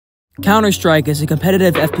Counter-Strike is a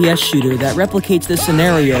competitive FPS shooter that replicates the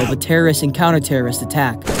scenario of a terrorist and counter-terrorist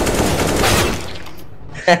attack.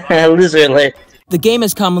 Loser. The game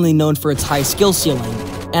is commonly known for its high skill ceiling,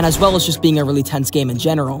 and as well as just being a really tense game in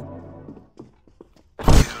general.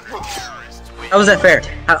 How was that fair?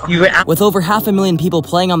 With over 500,000 people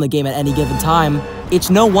playing on the game at any given time, it's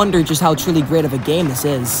no wonder just how truly great of a game this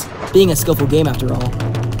is, being a skillful game after all.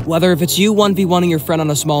 Whether if it's you 1v1ing your friend on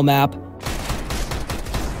a small map,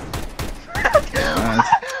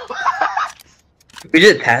 We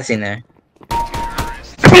did passing there.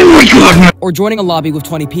 or joining a lobby with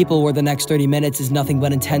 20 people where the next 30 minutes is nothing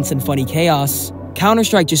but intense and funny chaos,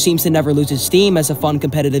 Counter-Strike just seems to never lose its steam as a fun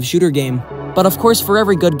competitive shooter game. But of course, for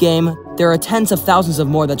every good game, there are tens of thousands of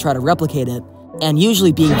more that try to replicate it, and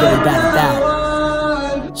usually being very bad at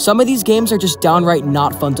that. Some of these games are just downright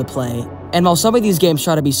not fun to play, and while some of these games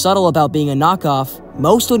try to be subtle about being a knockoff,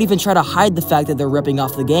 most don't even try to hide the fact that they're ripping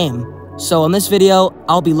off the game. So in this video,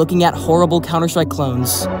 I'll be looking at horrible Counter-Strike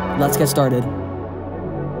clones. Let's get started.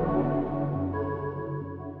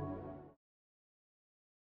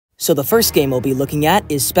 So the first game we'll be looking at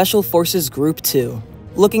is Special Forces Group 2.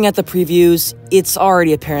 Looking at the previews, it's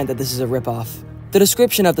already apparent that this is a ripoff. The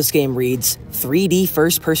description of this game reads, 3D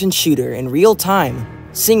first-person shooter in real time,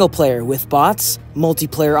 single player with bots,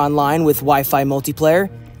 multiplayer online with Wi-Fi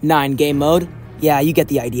multiplayer, 9 game mode. Yeah, you get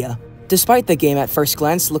the idea. Despite the game at first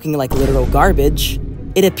glance looking like literal garbage,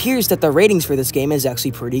 it appears that the ratings for this game is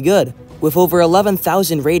actually pretty good, with over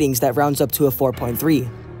 11,000 ratings that rounds up to a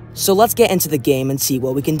 4.3. So let's get into the game and see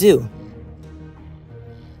what we can do.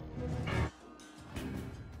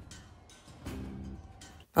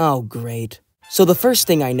 Oh, great. So the first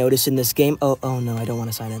thing I notice in this game, oh no, I don't want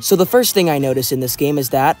to sign in. So the first thing I notice in this game is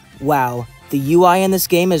that, wow, the UI in this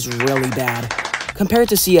game is really bad. Compared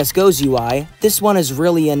to CSGO's UI, this one is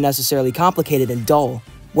really unnecessarily complicated and dull.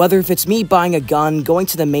 Whether if it's me buying a gun, going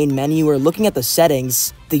to the main menu, or looking at the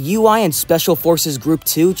settings, the UI in Special Forces Group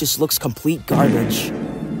 2 just looks complete garbage.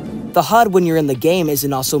 The HUD when you're in the game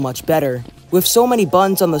isn't also much better. With so many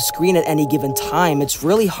buttons on the screen at any given time, it's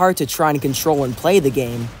really hard to try and control and play the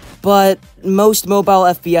game. But most mobile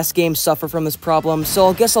FPS games suffer from this problem, so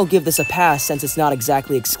I guess I'll give this a pass since it's not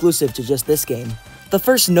exactly exclusive to just this game. The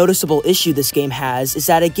first noticeable issue this game has is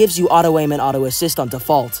that it gives you auto-aim and auto-assist on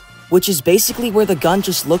default, which is basically where the gun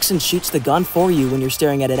just looks and shoots the gun for you when you're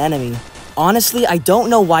staring at an enemy. Honestly, I don't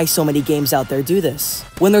know why so many games out there do this.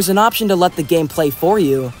 When there's an option to let the game play for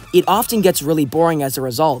you, it often gets really boring as a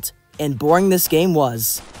result, and boring this game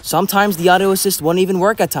was. Sometimes the auto-assist won't even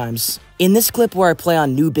work at times. In this clip where I play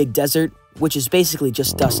on New Big Desert, which is basically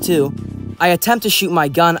just Dust 2, I attempt to shoot my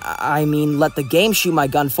gun, let the game shoot my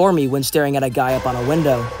gun for me when staring at a guy up on a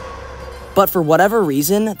window. But for whatever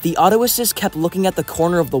reason, the auto-assist kept looking at the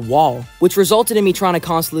corner of the wall, which resulted in me trying to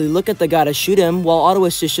constantly look at the guy to shoot him, while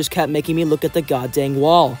auto-assist just kept making me look at the goddamn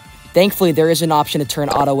wall. Thankfully, there is an option to turn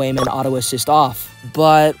auto-aim and auto-assist off,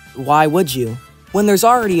 but why would you? When there's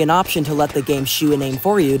already an option to let the game shoot and aim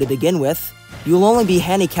for you to begin with, you'll only be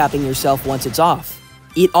handicapping yourself once it's off.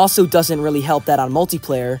 It also doesn't really help that on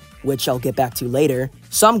multiplayer, which I'll get back to later,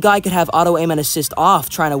 some guy could have auto-aim and assist off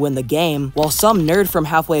trying to win the game, while some nerd from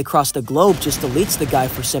halfway across the globe just deletes the guy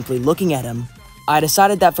for simply looking at him. I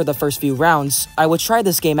decided that for the first few rounds, I would try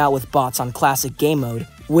this game out with bots on classic game mode,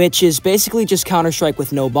 which is basically just Counter-Strike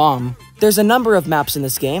with no bomb. There's a number of maps in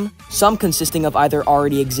this game, some consisting of either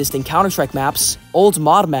already existing Counter-Strike maps, old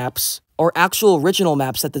mod maps, or actual original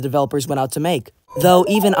maps that the developers went out to make. Though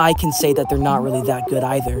even I can say that they're not really that good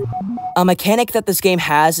either. A mechanic that this game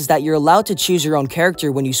has is that you're allowed to choose your own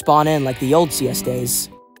character when you spawn in like the old CS days.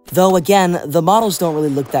 Though again, the models don't really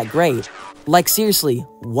look that great. Like seriously,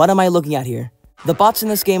 what am I looking at here? The bots in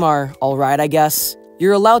this game are alright, I guess.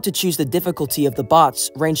 You're allowed to choose the difficulty of the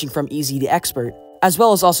bots, ranging from easy to expert, as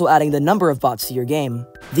well as also adding the number of bots to your game.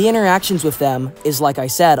 The interactions with them is, like I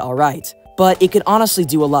said, alright, but it could honestly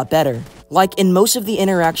do a lot better. Like, in most of the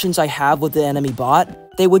interactions I have with the enemy bot,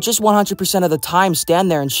 they would just 100% of the time stand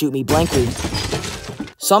there and shoot me blankly.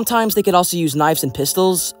 Sometimes they could also use knives and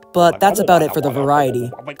pistols, but that's about it for the variety.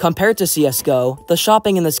 Compared to CSGO, the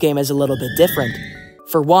shopping in this game is a little bit different.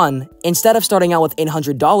 For one, instead of starting out with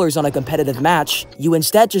 $800 on a competitive match, you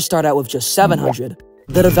instead just start out with just $700.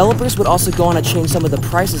 The developers would also go on to change some of the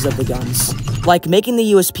prices of the guns, like making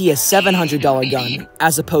the USP a $700 gun,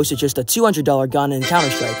 as opposed to just a $200 gun in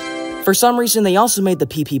Counter-Strike. For some reason, they also made the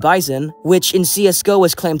PP Bison, which in CSGO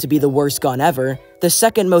is claimed to be the worst gun ever, the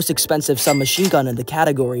second most expensive submachine gun in the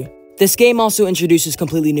category. This game also introduces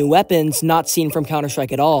completely new weapons not seen from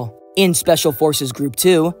Counter-Strike at all. In Special Forces Group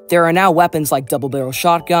 2, there are now weapons like Double Barrel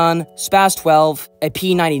Shotgun, Spaz 12, a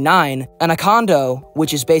P99, and a Kondo,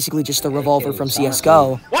 which is basically just a revolver from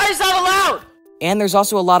CSGO. Why is that allowed? And there's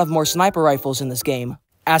also a lot of more sniper rifles in this game.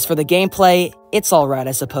 As for the gameplay, it's alright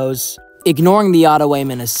I suppose. Ignoring the auto-aim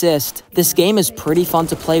and assist, this game is pretty fun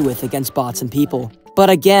to play with against bots and people. But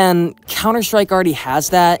again, Counter-Strike already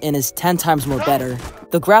has that and is 10 times more better.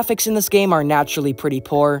 The graphics in this game are naturally pretty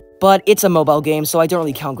poor, but it's a mobile game so I don't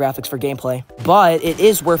really count graphics for gameplay. But it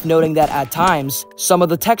is worth noting that at times, some of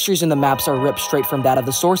the textures in the maps are ripped straight from that of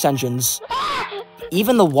the source engines.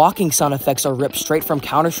 Even the walking sound effects are ripped straight from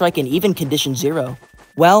Counter-Strike and even Condition Zero.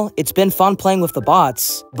 Well, it's been fun playing with the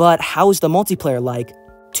bots, but how's the multiplayer like?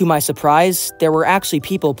 To my surprise, there were actually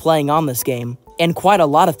people playing on this game, and quite a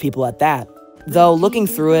lot of people at that. Though, looking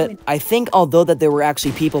through it, I think although that there were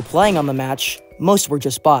actually people playing on the match, most were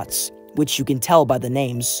just bots, which you can tell by the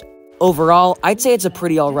names. Overall, I'd say it's a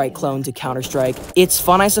pretty alright clone to Counter-Strike. It's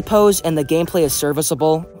fun I suppose, and the gameplay is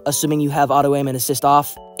serviceable, assuming you have auto-aim and assist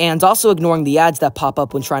off, and also ignoring the ads that pop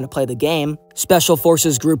up when trying to play the game. Special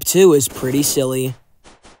Forces Group 2 is pretty silly.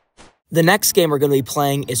 The next game we're going to be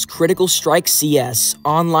playing is Critical Strike CS,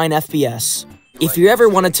 Online FPS. If you ever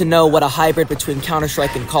wanted to know what a hybrid between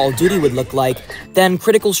Counter-Strike and Call of Duty would look like, then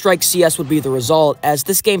Critical Strike CS would be the result, as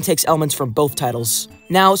this game takes elements from both titles.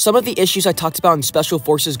 Now, some of the issues I talked about in Special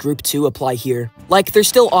Forces Group 2 apply here. Like, there's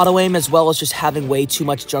still auto-aim as well as just having way too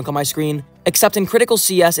much junk on my screen, except in Critical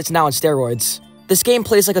CS it's now on steroids. This game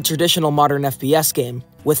plays like a traditional modern FPS game,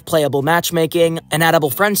 with playable matchmaking, an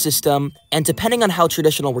addable friend system, and depending on how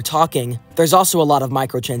traditional we're talking, there's also a lot of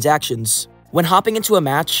microtransactions. When hopping into a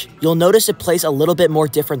match, you'll notice it plays a little bit more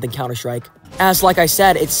different than Counter-Strike. As like I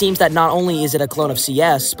said, it seems that not only is it a clone of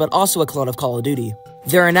CS, but also a clone of Call of Duty.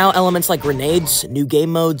 There are now elements like grenades, new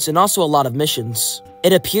game modes, and also a lot of missions.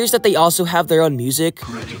 It appears that they also have their own music,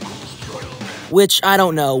 which, I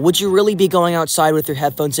don't know, would you really be going outside with your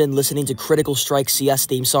headphones in listening to Critical Strike CS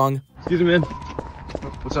theme song? Excuse me, man.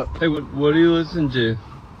 What's up? Hey, what do you listen to?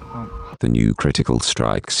 The new Critical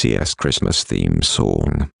Strike CS Christmas theme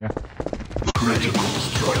song. Yeah. Critical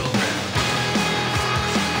Strike.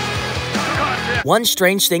 One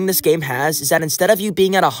strange thing this game has is that instead of you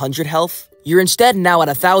being at 100 health, you're instead now at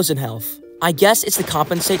 1,000 health. I guess it's to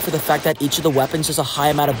compensate for the fact that each of the weapons does a high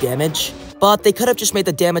amount of damage, but they could have just made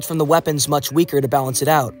the damage from the weapons much weaker to balance it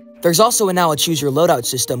out. There's also now a choose your loadout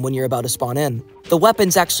system when you're about to spawn in. The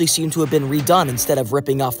weapons actually seem to have been redone instead of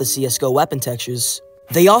ripping off the CSGO weapon textures.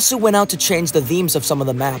 They also went out to change the themes of some of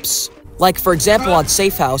the maps. Like for example on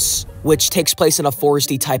Safe House, which takes place in a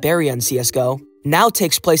foresty type area in CSGO, now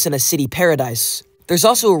takes place in a city paradise. There's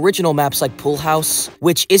also original maps like Pool House,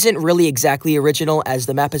 which isn't really exactly original as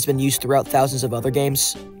the map has been used throughout thousands of other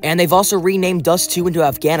games. And they've also renamed Dust 2 into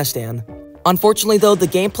Afghanistan. Unfortunately though, the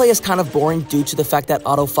gameplay is kind of boring due to the fact that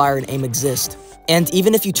auto fire and aim exist. And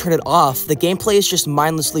even if you turn it off, the gameplay is just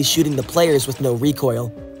mindlessly shooting the players with no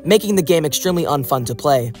recoil, making the game extremely unfun to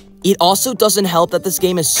play. It also doesn't help that this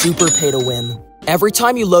game is super pay to win. Every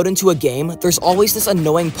time you load into a game, there's always this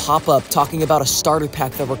annoying pop-up talking about a starter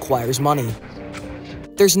pack that requires money.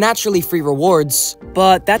 There's naturally free rewards,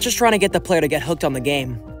 but that's just trying to get the player to get hooked on the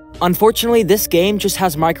game. Unfortunately, this game just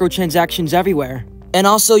has microtransactions everywhere. And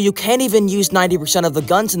also, you can't even use 90% of the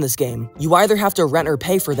guns in this game. You either have to rent or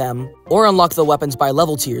pay for them, or unlock the weapons by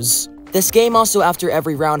level tiers. This game also, after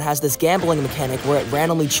every round, has this gambling mechanic where it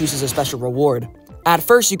randomly chooses a special reward. At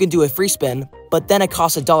first, you can do a free spin, but then it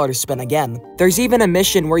costs $1 to spin again. There's even a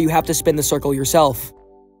mission where you have to spin the circle yourself.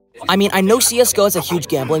 I mean, I know CSGO has a huge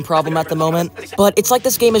gambling problem at the moment, but it's like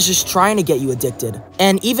this game is just trying to get you addicted.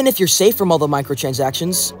 And even if you're safe from all the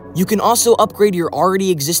microtransactions, you can also upgrade your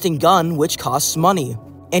already existing gun, which costs money.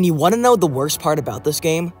 And you want to know the worst part about this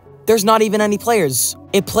game? There's not even any players.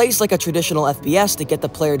 It plays like a traditional FPS to get the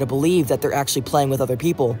player to believe that they're actually playing with other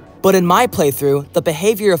people. But in my playthrough, the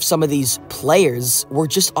behavior of some of these players were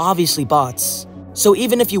just obviously bots. So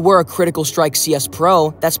even if you were a Critical Strike CS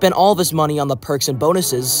Pro that spent all of his money on the perks and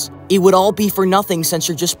bonuses, it would all be for nothing since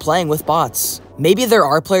you're just playing with bots. Maybe there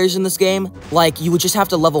are players in this game, like you would just have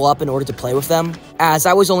to level up in order to play with them, as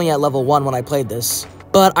I was only at level 1 when I played this.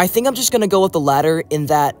 But I think I'm just gonna go with the latter in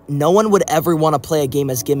that no one would ever want to play a game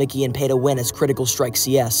as gimmicky and pay to win as Critical Strike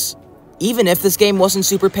CS. Even if this game wasn't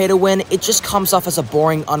super pay to win, it just comes off as a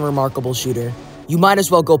boring, unremarkable shooter. You might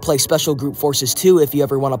as well go play Special Group Forces 2 if you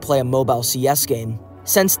ever want to play a mobile CS game.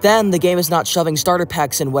 Since then, the game is not shoving starter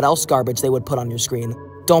packs and what else garbage they would put on your screen.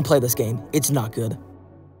 Don't play this game, it's not good.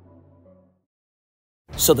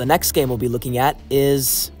 So the next game we'll be looking at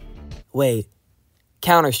is... wait,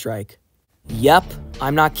 Counter-Strike. Yep,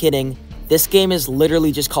 I'm not kidding. This game is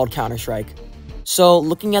literally just called Counter-Strike. So,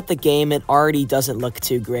 looking at the game, it already doesn't look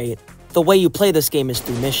too great. The way you play this game is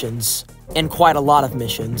through missions, and quite a lot of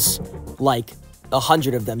missions, like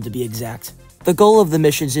 100 of them to be exact. The goal of the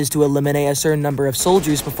missions is to eliminate a certain number of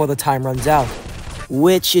soldiers before the time runs out.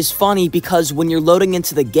 Which is funny because when you're loading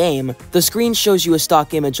into the game, the screen shows you a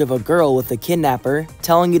stock image of a girl with a kidnapper,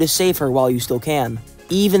 telling you to save her while you still can.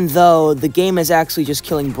 Even though the game is actually just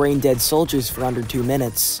killing brain-dead soldiers for under 2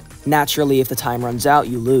 minutes. Naturally, if the time runs out,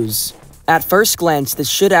 you lose. At first glance, this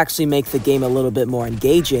should actually make the game a little bit more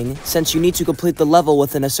engaging, since you need to complete the level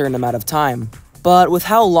within a certain amount of time. But with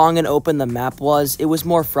how long and open the map was, it was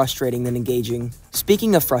more frustrating than engaging.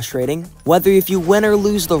 Speaking of frustrating, whether if you win or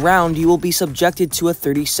lose the round, you will be subjected to a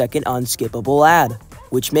 30-second unskippable ad,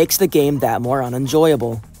 which makes the game that more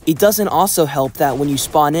unenjoyable. It doesn't also help that when you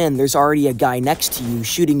spawn in, there's already a guy next to you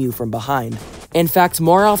shooting you from behind. In fact,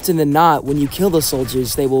 more often than not, when you kill the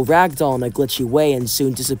soldiers, they will ragdoll in a glitchy way and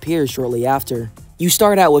soon disappear shortly after. You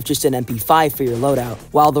start out with just an MP5 for your loadout,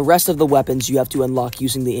 while the rest of the weapons you have to unlock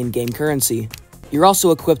using the in-game currency. You're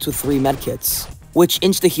also equipped with 3 medkits, which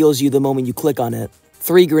insta-heals you the moment you click on it,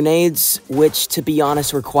 3 grenades, which to be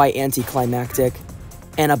honest were quite anticlimactic,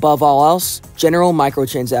 and above all else, general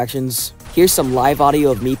microtransactions. Here's some live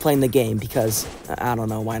audio of me playing the game because, I don't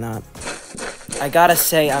know, why not? I gotta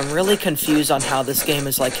say, I'm really confused on how this game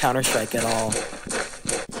is like Counter-Strike at all.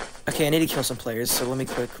 Okay, I need to kill some players, so let me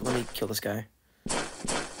kill this guy.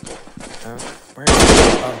 Where is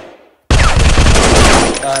he?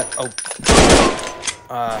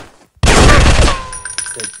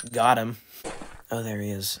 Got him. Oh, there he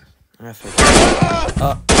is.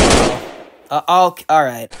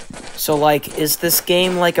 Alright. So, like, is this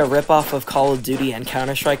game like a ripoff of Call of Duty and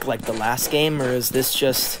Counter-Strike like the last game, or is this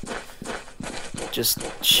just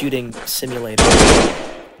shooting simulator?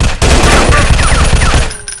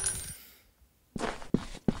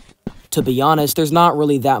 To be honest, there's not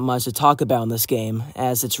really that much to talk about in this game,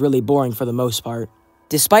 as it's really boring for the most part.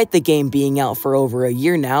 Despite the game being out for over a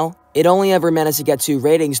year now, it only ever managed to get 2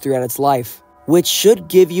 ratings throughout its life, which should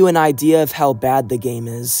give you an idea of how bad the game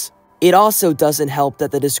is. It also doesn't help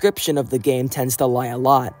that the description of the game tends to lie a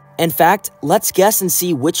lot. In fact, let's guess and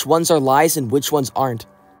see which ones are lies and which ones aren't.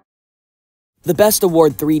 The Best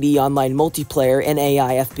Award 3D Online Multiplayer and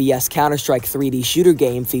AI FPS Counter-Strike 3D shooter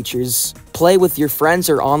game features play with your friends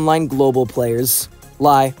or online global players.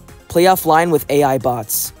 Lie. Play offline with AI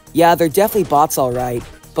bots. Yeah, they're definitely bots alright,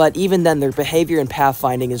 but even then their behavior and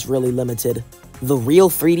pathfinding is really limited. The real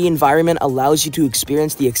 3D environment allows you to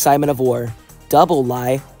experience the excitement of war. Double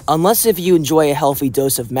lie. Unless if you enjoy a healthy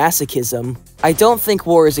dose of masochism, I don't think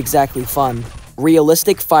war is exactly fun.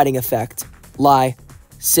 Realistic fighting effect. Lie.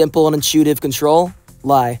 Simple and intuitive control.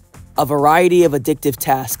 Lie. A variety of addictive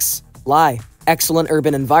tasks. Lie. Excellent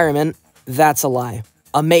urban environment. That's a lie.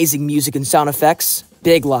 Amazing music and sound effects.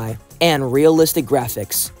 Big lie. And realistic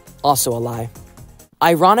graphics. Also a lie.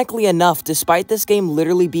 Ironically enough, despite this game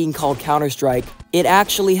literally being called Counter-Strike, it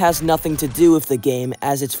actually has nothing to do with the game,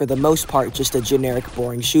 as it's for the most part just a generic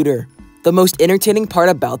boring shooter. The most entertaining part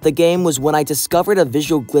about the game was when I discovered a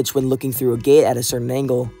visual glitch when looking through a gate at a certain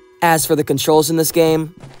angle. As for the controls in this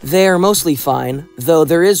game, they are mostly fine, though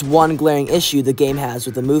there is one glaring issue the game has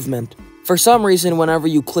with the movement. For some reason, whenever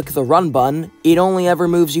you click the run button, it only ever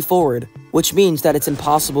moves you forward, which means that it's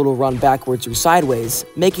impossible to run backwards or sideways,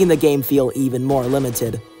 making the game feel even more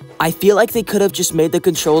limited. I feel like they could have just made the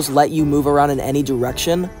controls let you move around in any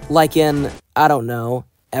direction, like in, I don't know,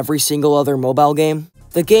 every single other mobile game.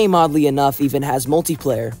 The game, oddly enough, even has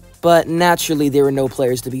multiplayer, but naturally there were no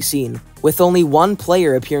players to be seen, with only one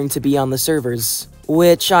player appearing to be on the servers,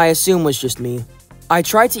 which I assume was just me. I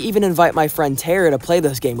tried to even invite my friend Tara to play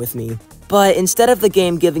this game with me, but instead of the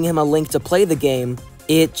game giving him a link to play the game,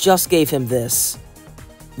 it just gave him this.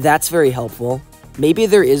 That's very helpful. Maybe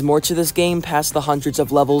there is more to this game past the hundreds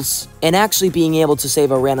of levels, and actually being able to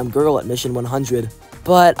save a random girl at mission 100.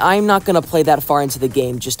 But I'm not gonna play that far into the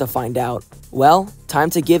game just to find out. Well, time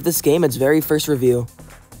to give this game its very first review.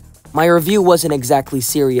 My review wasn't exactly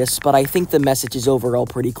serious, but I think the message is overall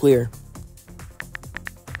pretty clear.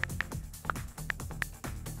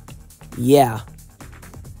 Yeah.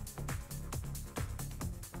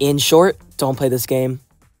 In short, don't play this game.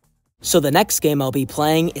 So the next game I'll be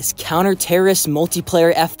playing is Counter-Terrorist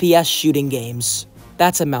Multiplayer FPS Shooting Games.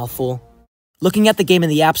 That's a mouthful. Looking at the game in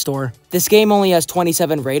the App Store, this game only has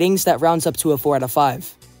 27 ratings that rounds up to a 4 out of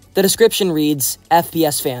 5. The description reads,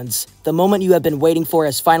 FPS fans, the moment you have been waiting for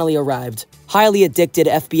has finally arrived. Highly addicted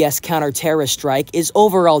FPS Counter-Terrorist Strike is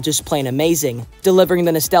overall just plain amazing, delivering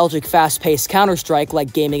the nostalgic fast-paced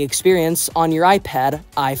Counter-Strike-like gaming experience on your iPad,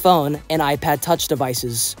 iPhone, and iPad Touch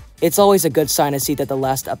devices. It's always a good sign to see that the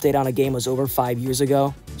last update on a game was over 5 years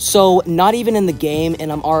ago. So, not even in the game,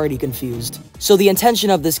 and I'm already confused. So the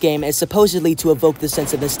intention of this game is supposedly to evoke the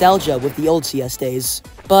sense of nostalgia with the old CS days.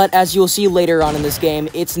 But as you'll see later on in this game,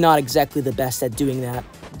 it's not exactly the best at doing that.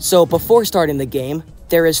 So before starting the game,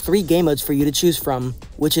 there is 3 game modes for you to choose from,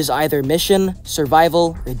 which is either mission,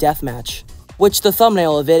 survival, or deathmatch. Which the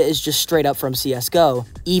thumbnail of it is just straight up from CSGO,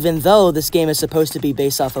 even though this game is supposed to be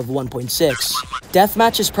based off of 1.6.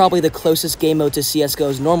 Deathmatch is probably the closest game mode to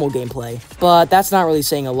CSGO's normal gameplay, but that's not really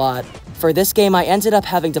saying a lot. For this game, I ended up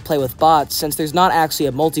having to play with bots since there's not actually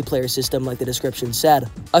a multiplayer system like the description said.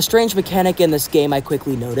 A strange mechanic in this game I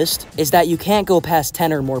quickly noticed is that you can't go past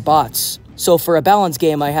 10 or more bots, so for a balanced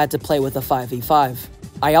game I had to play with a 5v5.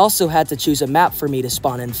 I also had to choose a map for me to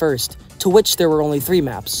spawn in first, to which there were only 3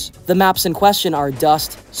 maps. The maps in question are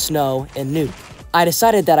Dust, Snow, and Nuke. I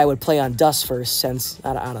decided that I would play on Dust first since,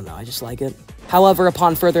 I don't know, I just like it. However,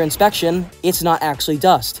 upon further inspection, it's not actually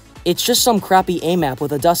Dust. It's just some crappy A map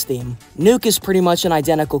with a Dust theme. Nuke is pretty much an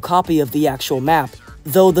identical copy of the actual map,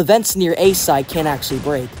 though the vents near A side can't actually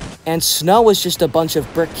break. And Snow is just a bunch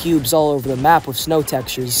of brick cubes all over the map with snow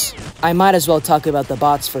textures. I might as well talk about the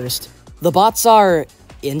bots first. The bots are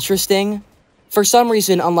interesting. For some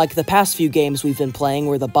reason, unlike the past few games we've been playing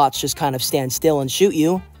where the bots just kind of stand still and shoot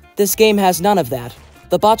you, this game has none of that.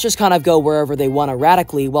 The bots just kind of go wherever they want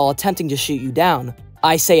erratically while attempting to shoot you down.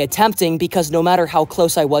 I say attempting because no matter how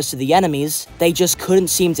close I was to the enemies, they just couldn't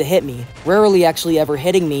seem to hit me, rarely actually ever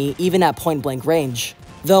hitting me even at point blank range.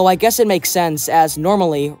 Though I guess it makes sense as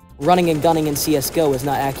normally, running and gunning in CSGO is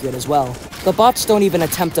not accurate as well. The bots don't even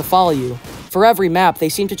attempt to follow you. For every map, they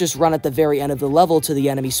seem to just run at the very end of the level to the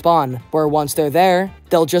enemy spawn, where once they're there,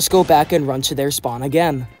 they'll just go back and run to their spawn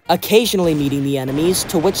again. Occasionally meeting the enemies,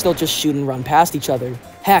 to which they'll just shoot and run past each other.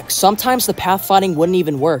 Heck, sometimes the pathfinding wouldn't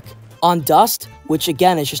even work. On Dust, which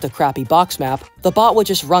again is just a crappy box map, the bot would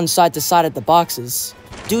just run side to side at the boxes.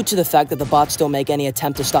 Due to the fact that the bots don't make any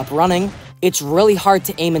attempt to stop running, it's really hard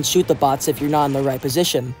to aim and shoot the bots if you're not in the right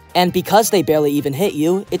position. And because they barely even hit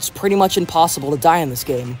you, it's pretty much impossible to die in this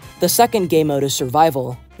game. The second game mode is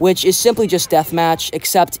Survival, which is simply just deathmatch,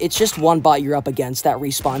 except it's just one bot you're up against that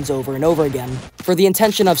respawns over and over again, for the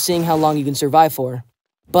intention of seeing how long you can survive for.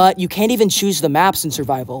 But you can't even choose the maps in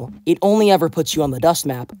Survival, it only ever puts you on the Dust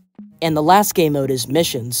map. And the last game mode is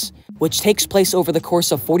Missions, which takes place over the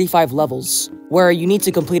course of 45 levels, where you need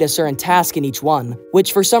to complete a certain task in each one,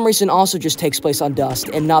 which for some reason also just takes place on Dust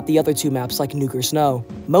and not the other 2 maps like Nuke or Snow.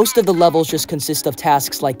 Most of the levels just consist of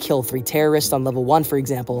tasks like kill 3 terrorists on level 1 for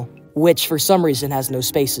example, which for some reason has no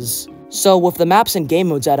spaces. So with the maps and game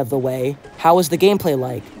modes out of the way, how is the gameplay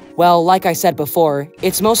like? Well, like I said before,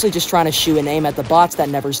 it's mostly just trying to shoot and aim at the bots that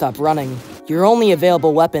never stop running. Your only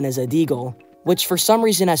available weapon is a deagle, which for some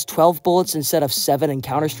reason has 12 bullets instead of 7 in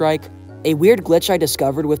Counter-Strike. A weird glitch I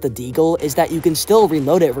discovered with the deagle is that you can still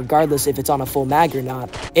reload it regardless if it's on a full mag or not.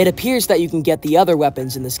 It appears that you can get the other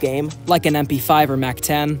weapons in this game, like an MP5 or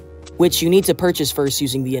MAC-10, which you need to purchase first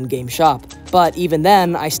using the in-game shop. But even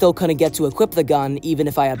then, I still couldn't get to equip the gun even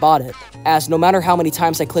if I had bought it, as no matter how many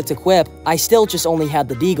times I clicked equip, I still just only had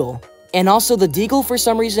the deagle. And also the deagle for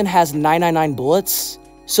some reason has 999 bullets,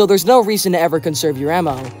 so there's no reason to ever conserve your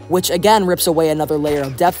ammo, which again rips away another layer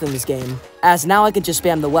of depth in this game, as now I can just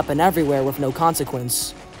spam the weapon everywhere with no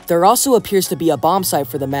consequence. There also appears to be a bomb site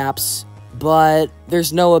for the maps, but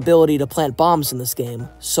there's no ability to plant bombs in this game,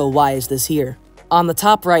 so why is this here? On the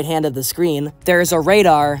top right hand of the screen, there is a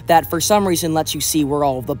radar that for some reason lets you see where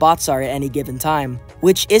all of the bots are at any given time,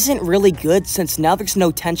 which isn't really good since now there's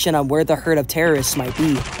no tension on where the herd of terrorists might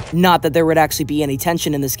be. Not that there would actually be any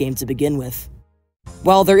tension in this game to begin with.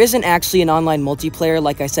 While there isn't actually an online multiplayer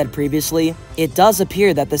like I said previously, it does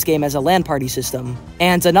appear that this game has a LAN party system.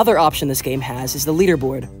 And another option this game has is the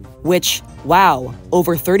leaderboard, which, wow,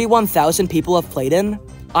 over 31,000 people have played in?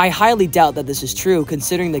 I highly doubt that this is true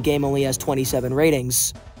considering the game only has 27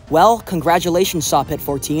 ratings. Well, congratulations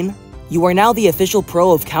Sawpit14. You are now the official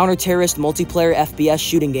pro of counter-terrorist multiplayer FPS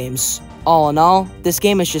shooting games. All in all, this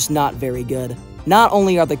game is just not very good. Not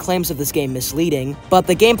only are the claims of this game misleading, but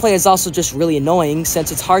the gameplay is also just really annoying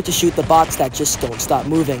since it's hard to shoot the bots that just don't stop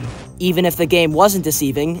moving. Even if the game wasn't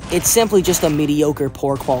deceiving, it's simply just a mediocre,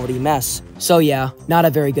 poor quality mess. So yeah, not a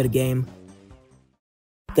very good game.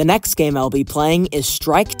 The next game I'll be playing is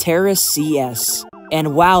Strike Terrorist CS.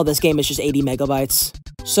 And wow, this game is just 80 megabytes.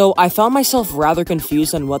 So I found myself rather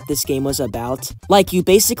confused on what this game was about. Like, you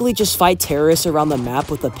basically just fight terrorists around the map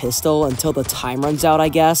with a pistol until the time runs out, I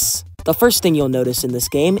guess. The first thing you'll notice in this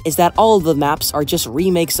game is that all of the maps are just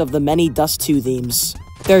remakes of the many Dust 2 themes.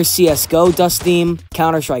 There's CSGO Dust theme,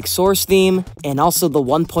 Counter-Strike Source theme, and also the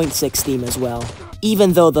 1.6 theme as well.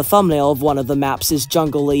 even though the thumbnail of one of the maps is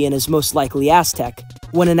jungly and is most likely Aztec,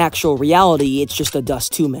 when in actual reality it's just a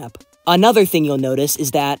Dust 2 map. Another thing you'll notice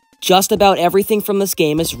is that just about everything from this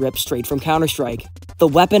game is ripped straight from Counter-Strike. The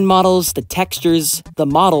weapon models, the textures, the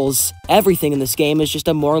models, everything in this game is just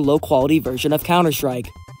a more low-quality version of Counter-Strike.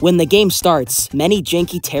 When the game starts, many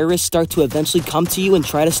janky terrorists start to eventually come to you and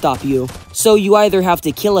try to stop you, so you either have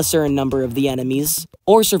to kill a certain number of the enemies,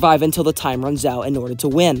 or survive until the time runs out in order to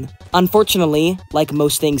win. Unfortunately, like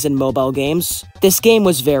most things in mobile games, this game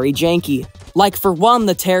was very janky. Like for one,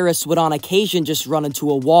 the terrorists would on occasion just run into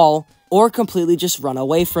a wall, or completely just run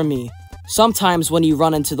away from me. Sometimes when you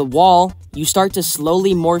run into the wall, you start to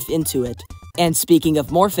slowly morph into it. And speaking of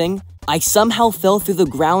morphing, I somehow fell through the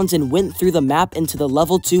ground and went through the map into the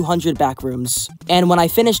level 200 backrooms. And when I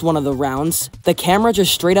finished one of the rounds, the camera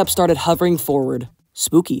just straight up started hovering forward.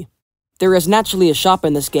 Spooky. There is naturally a shop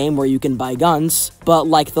in this game where you can buy guns, but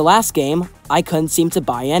like the last game, I couldn't seem to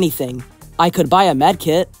buy anything. I could buy a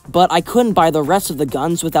medkit, but I couldn't buy the rest of the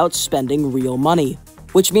guns without spending real money.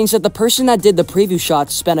 Which means that the person that did the preview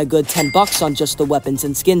shots spent a good 10 bucks on just the weapons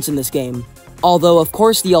and skins in this game. Although, of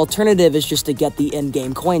course, the alternative is just to get the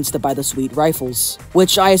in-game coins to buy the sweet rifles,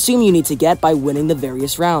 which I assume you need to get by winning the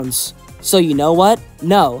various rounds. So you know what?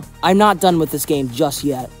 No, I'm not done with this game just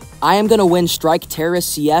yet. I am gonna win Strike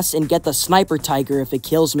Terrorist CS and get the Sniper Tiger if it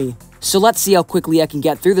kills me. So let's see how quickly I can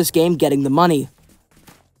get through this game getting the money.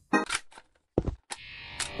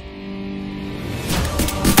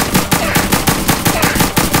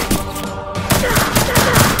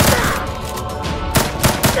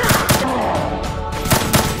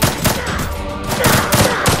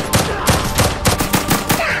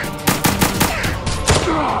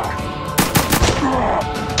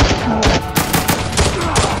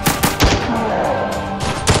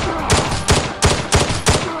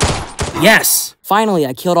 Yes! Finally,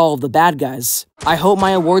 I killed all of the bad guys. I hope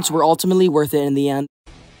my awards were ultimately worth it in the end.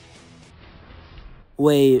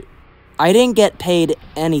 Wait, I didn't get paid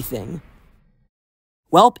anything.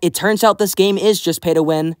 Welp, it turns out this game is just pay to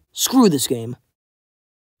win. Screw this game.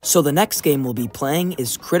 So the next game we'll be playing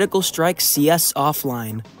is Critical Strike CS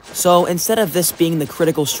Offline. So instead of this being the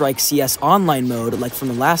Critical Strike CS Online mode like from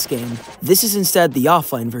the last game, this is instead the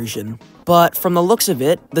offline version. But from the looks of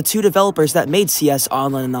it, the two developers that made CS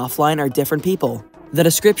Online and Offline are different people. The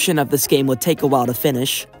description of this game would take a while to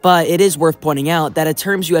finish, but it is worth pointing out that it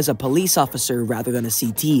terms you as a police officer rather than a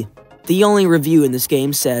CT. The only review in this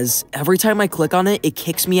game says, every time I click on it, it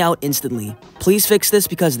kicks me out instantly. Please fix this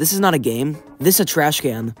because this is not a game, this is a trash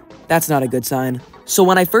can. That's not a good sign. So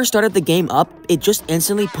when I first started the game up, it just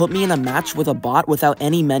instantly put me in a match with a bot without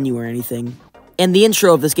any menu or anything. And the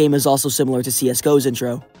intro of this game is also similar to CSGO's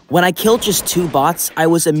intro. When I killed just 2 bots, I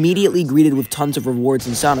was immediately greeted with tons of rewards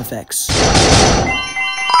and sound effects.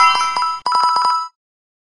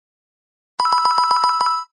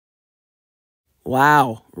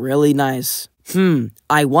 Wow, really nice.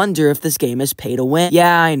 I wonder if this game is pay to win.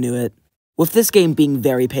 Yeah, I knew it. With this game being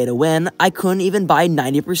very pay to win, I couldn't even buy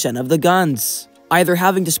 90% of the guns. Either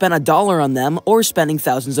having to spend $1 on them or spending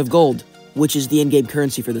thousands of gold, which is the in-game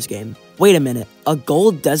currency for this game. Wait a minute, a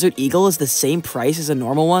gold Desert Eagle is the same price as a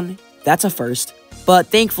normal one? That's a first. But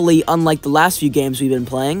thankfully, unlike the last few games we've been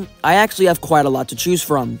playing, I actually have quite a lot to choose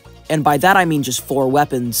from. And by that I mean just 4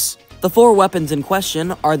 weapons. The 4 weapons in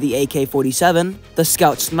question are the AK-47, the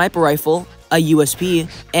Scout Sniper Rifle, a USP,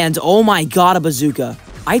 and oh my god, a bazooka.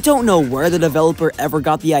 I don't know where the developer ever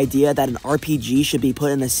got the idea that an RPG should be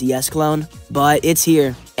put in a CS clone, but it's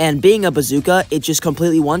here. And being a bazooka, it just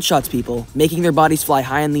completely one-shots people, making their bodies fly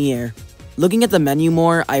high in the air. Looking at the menu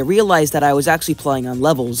more, I realized that I was actually playing on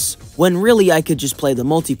levels, when really I could just play the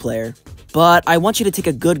multiplayer. But I want you to take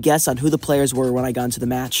a good guess on who the players were when I got into the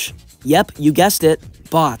match. Yep, you guessed it,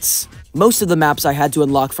 bots. Most of the maps I had to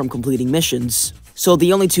unlock from completing missions, so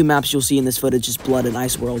the only 2 maps you'll see in this footage is Blood and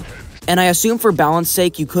Ice World. And I assume for balance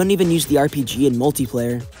sake, you couldn't even use the RPG in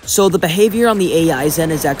multiplayer. So the behavior on the AI's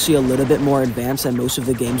end is actually a little bit more advanced than most of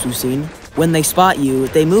the games we've seen. When they spot you,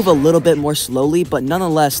 they move a little bit more slowly, but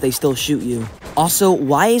nonetheless, they still shoot you. Also,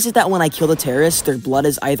 why is it that when I kill a terrorist, their blood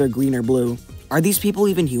is either green or blue? Are these people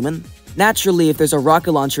even human? Naturally, if there's a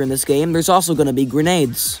rocket launcher in this game, there's also gonna be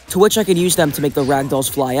grenades, to which I could use them to make the ragdolls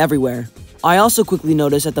fly everywhere. I also quickly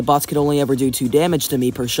noticed that the bots could only ever do 2 damage to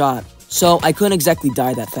me per shot, so I couldn't exactly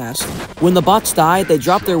die that fast. When the bots die, they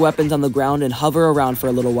drop their weapons on the ground and hover around for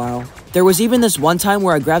a little while. There was even this one time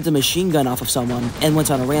where I grabbed a machine gun off of someone and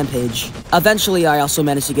went on a rampage. Eventually, I also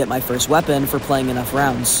managed to get my first weapon for playing enough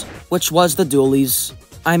rounds, which was the dualies.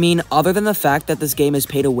 I mean, other than the fact that this game is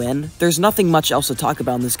pay to win, there's nothing much else to talk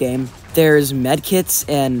about in this game. There's medkits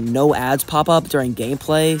and no ads pop up during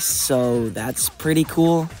gameplay, so that's pretty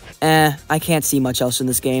cool. I can't see much else in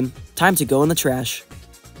this game. Time to go in the trash.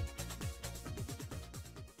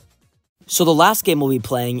 So the last game we'll be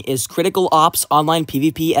playing is Critical Ops Online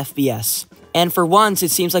PvP FPS. And for once,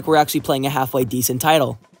 it seems like we're actually playing a halfway decent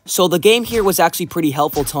title. So the game here was actually pretty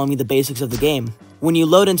helpful telling me the basics of the game. When you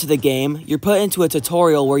load into the game, you're put into a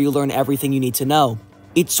tutorial where you learn everything you need to know.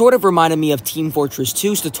 It sort of reminded me of Team Fortress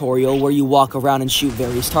 2's tutorial where you walk around and shoot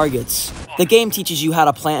various targets. The game teaches you how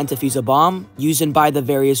to plant and defuse a bomb, use and buy the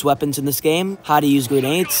various weapons in this game, how to use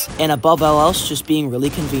grenades, and above all else, just being really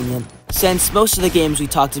convenient. Since most of the games we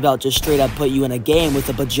talked about just straight up put you in a game with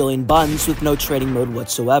a bajillion buttons with no trading mode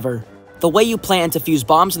whatsoever. The way you plant and defuse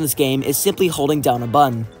bombs in this game is simply holding down a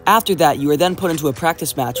button. After that, you are then put into a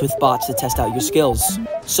practice match with bots to test out your skills.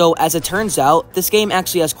 So, as it turns out, this game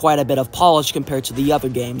actually has quite a bit of polish compared to the other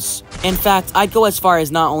games. In fact, I'd go as far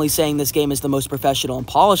as not only saying this game is the most professional and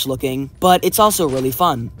polished looking, but it's also really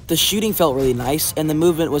fun. The shooting felt really nice, and the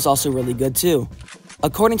movement was also really good too.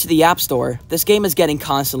 According to the App Store, this game is getting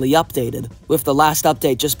constantly updated, with the last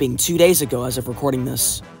update just being 2 days ago as of recording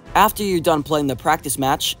this. After you're done playing the practice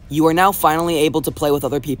match, you are now finally able to play with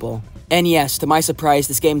other people. And yes, to my surprise,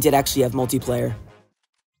 this game did actually have multiplayer.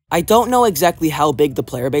 I don't know exactly how big the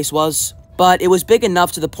player base was, but it was big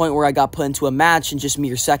enough to the point where I got put into a match in just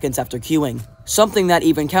mere seconds after queuing, something that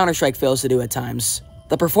even Counter-Strike fails to do at times.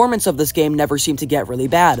 The performance of this game never seemed to get really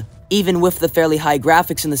bad. Even with the fairly high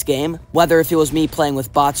graphics in this game, whether if it was me playing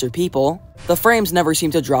with bots or people, the frames never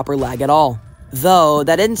seemed to drop or lag at all. Though,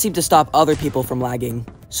 that didn't seem to stop other people from lagging.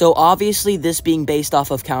 So obviously, this being based off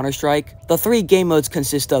of Counter-Strike, the 3 game modes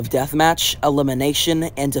consist of Deathmatch, Elimination,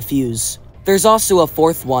 and Defuse. There's also a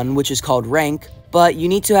 4th one, which is called Rank, but you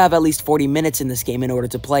need to have at least 40 minutes in this game in order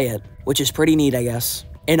to play it, which is pretty neat, I guess.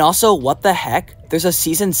 And also, what the heck? There's a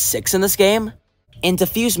Season 6 in this game? In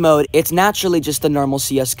Defuse mode, it's naturally just the normal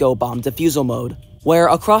CSGO bomb defusal mode, where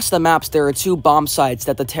across the maps there are 2 bomb sites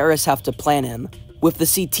that the terrorists have to plant in, with the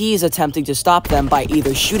CTs attempting to stop them by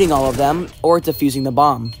either shooting all of them or defusing the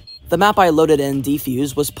bomb. The map I loaded in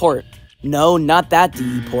Defuse was Port. No, not that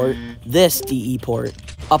DE port, this DE port.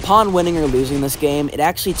 Upon winning or losing this game, it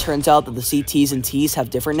actually turns out that the CTs and Ts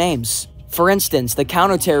have different names. For instance, the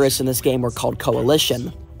counter-terrorists in this game were called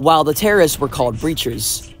Coalition, while the terrorists were called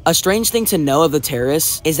Breachers. A strange thing to know of the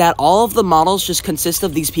terrorists is that all of the models just consist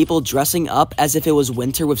of these people dressing up as if it was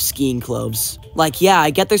winter with skiing clothes. Like, yeah, I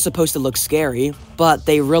get they're supposed to look scary, but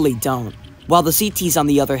they really don't. While the CTs on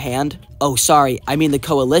the other hand, the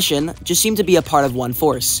Coalition, just seem to be a part of one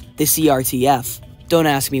force, the CRTF. Don't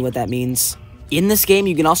ask me what that means. In this game,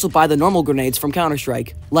 you can also buy the normal grenades from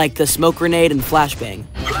Counter-Strike, like the smoke grenade and flashbang.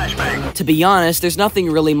 To be honest, there's nothing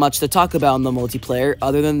really much to talk about in the multiplayer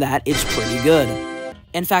other than that it's pretty good.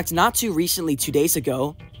 In fact, not too recently, 2 days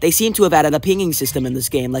ago, they seem to have added a pinging system in this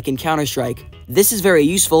game like in Counter-Strike. This is very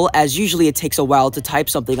useful as usually it takes a while to type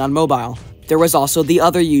something on mobile. There was also the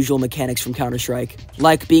other usual mechanics from Counter-Strike,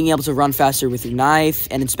 like being able to run faster with your knife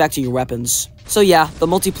and inspecting your weapons. So yeah, the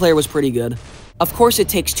multiplayer was pretty good. Of course it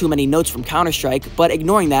takes too many notes from Counter-Strike, but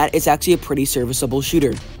ignoring that, it's actually a pretty serviceable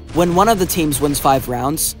shooter. When one of the teams wins 5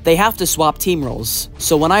 rounds, they have to swap team roles.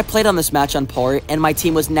 So when I played on this match on Port, and my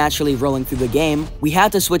team was naturally rolling through the game, we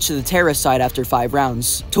had to switch to the terrorist side after 5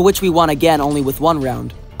 rounds, to which we won again only with 1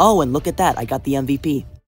 round. Oh, and look at that, I got the MVP.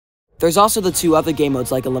 There's also the 2 other game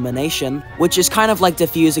modes like Elimination, which is kind of like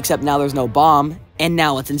Defuse except now there's no bomb, and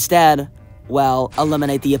now it's instead, well,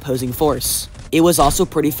 eliminate the opposing force. It was also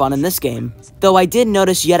pretty fun in this game, though I did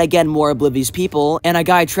notice yet again more oblivious people and a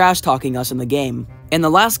guy trash-talking us in the game. And the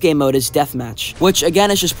last game mode is Deathmatch, which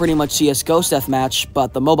again is just pretty much CSGO's Deathmatch,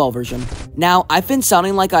 but the mobile version. Now, I've been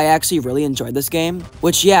sounding like I actually really enjoyed this game,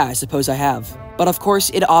 which yeah, I suppose I have. But of course,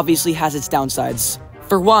 it obviously has its downsides.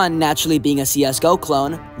 For one, naturally being a CSGO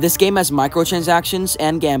clone, this game has microtransactions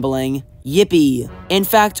and gambling. Yippee! In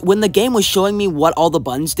fact, when the game was showing me what all the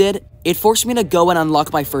buttons did, it forced me to go and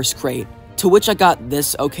unlock my first crate, to which I got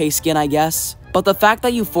this okay skin, I guess. But the fact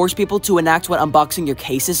that you force people to enact what unboxing your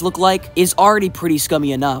cases look like is already pretty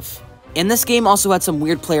scummy enough. And this game also had some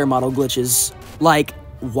weird player model glitches. Like,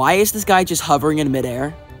 why is this guy just hovering in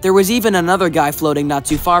midair? There was even another guy floating not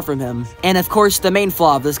too far from him. And of course, the main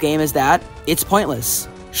flaw of this game is that it's pointless.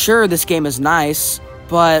 Sure, this game is nice,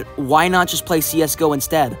 but why not just play CSGO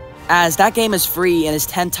instead? As that game is free and is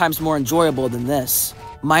 10 times more enjoyable than this.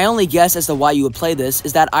 My only guess as to why you would play this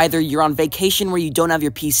is that either you're on vacation where you don't have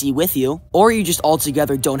your PC with you, or you just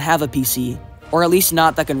altogether don't have a PC, or at least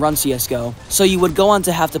not that can run CSGO, so you would go on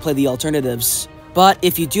to have to play the alternatives. But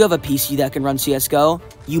if you do have a PC that can run CSGO,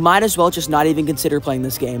 you might as well just not even consider playing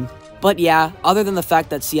this game. But yeah, other than the fact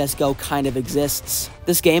that CSGO kind of exists,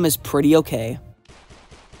 this game is pretty okay.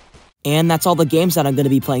 And that's all the games that I'm going to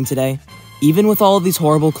be playing today. Even with all of these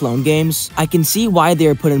horrible clone games, I can see why they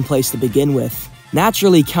were put in place to begin with.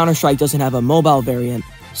 Naturally, Counter-Strike doesn't have a mobile variant,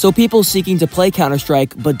 so people seeking to play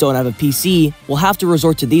Counter-Strike but don't have a PC will have to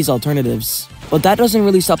resort to these alternatives. But that doesn't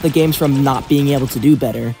really stop the games from not being able to do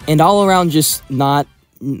better, and all around just not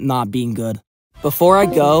being good. Before I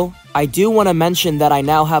go, I do want to mention that I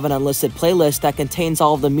now have an unlisted playlist that contains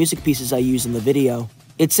all of the music pieces I use in the video.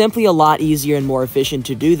 It's simply a lot easier and more efficient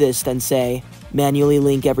to do this than, say, manually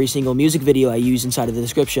link every single music video I use inside of the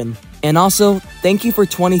description. And also, thank you for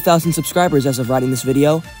 20,000 subscribers as of writing this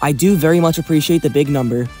video. I do very much appreciate the big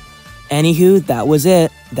number. Anywho, that was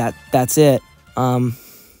it. That's it.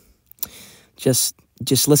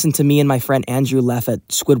 Just listen to me and my friend Andrew laugh at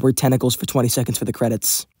Squidward tentacles for 20 seconds for the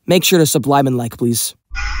credits. Make sure to sublime and like, please.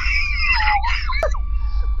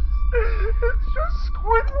 It's just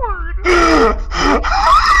Squidward.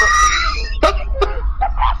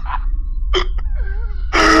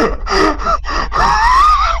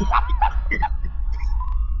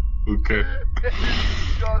 Okay. It's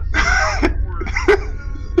just Squidward.